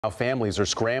Now families are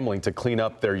scrambling to clean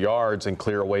up their yards and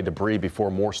clear away debris before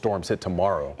more storms hit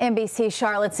tomorrow. NBC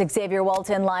Charlotte's Xavier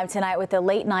Walton live tonight with the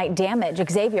late night damage.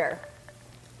 Xavier.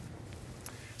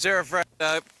 Sarah, Fred,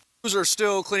 crews are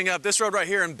still cleaning up this road right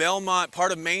here in Belmont.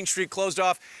 Part of Main Street closed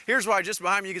off. Here's why. Just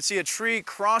behind me you can see a tree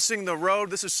crossing the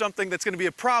road. This is something that's going to be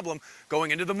a problem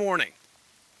going into the morning.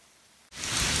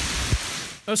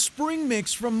 A spring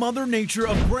mix from Mother Nature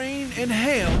of rain and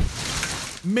hail,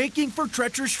 making for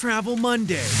treacherous travel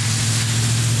Monday.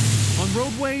 On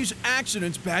roadways,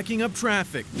 accidents backing up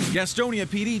traffic. Gastonia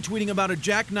PD tweeting about a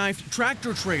jackknifed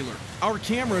tractor trailer. Our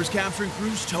cameras capturing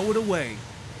crews tow it away.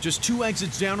 Just 2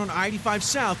 exits down on I-85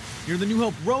 South near the New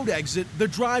Hope Road exit, the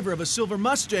driver of a silver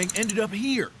Mustang ended up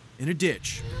here in a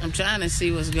ditch. I'm trying to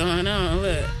see what's going on,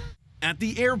 look. At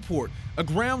the airport, a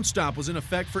ground stop was in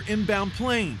effect for inbound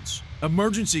planes.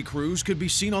 Emergency crews could be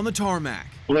seen on the tarmac.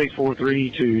 Lake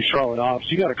 43 to Charlotte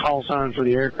Ops. You got a call sign for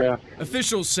the aircraft.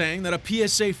 Officials saying that a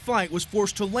PSA flight was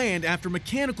forced to land after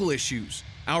mechanical issues.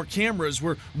 Our cameras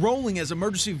were rolling as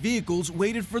emergency vehicles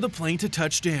waited for the plane to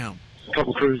touch down. A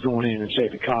couple crews going in and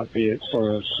check the cockpit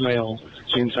for a smell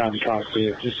inside the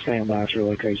cockpit. Just stand by at your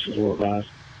locations will advise.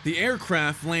 The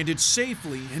aircraft landed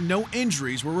safely and no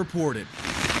injuries were reported.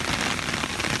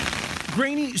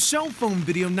 Grainy cell phone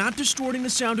video not distorting the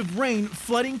sound of rain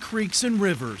flooding creeks and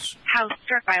rivers. House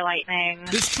struck by lightning.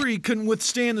 This tree couldn't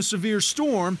withstand the severe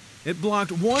storm. It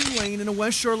blocked one lane in a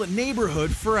West Charlotte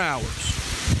neighborhood for hours.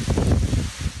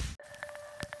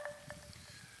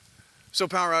 So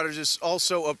power outage is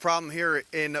also a problem here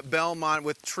in Belmont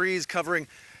with trees covering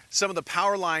some of the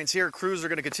power lines here. Crews are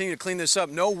going to continue to clean this up.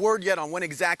 No word yet on when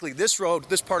exactly this road,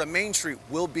 this part of Main Street,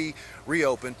 will be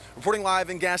reopened. Reporting live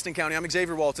in Gaston County, I'm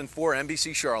Xavier Walton for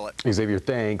NBC Charlotte. Xavier,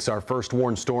 thanks. Our first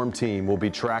warned storm team will be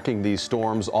tracking these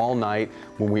storms all night.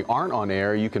 When we aren't on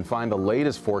air, you can find the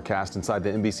latest forecast inside the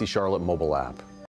NBC Charlotte mobile app.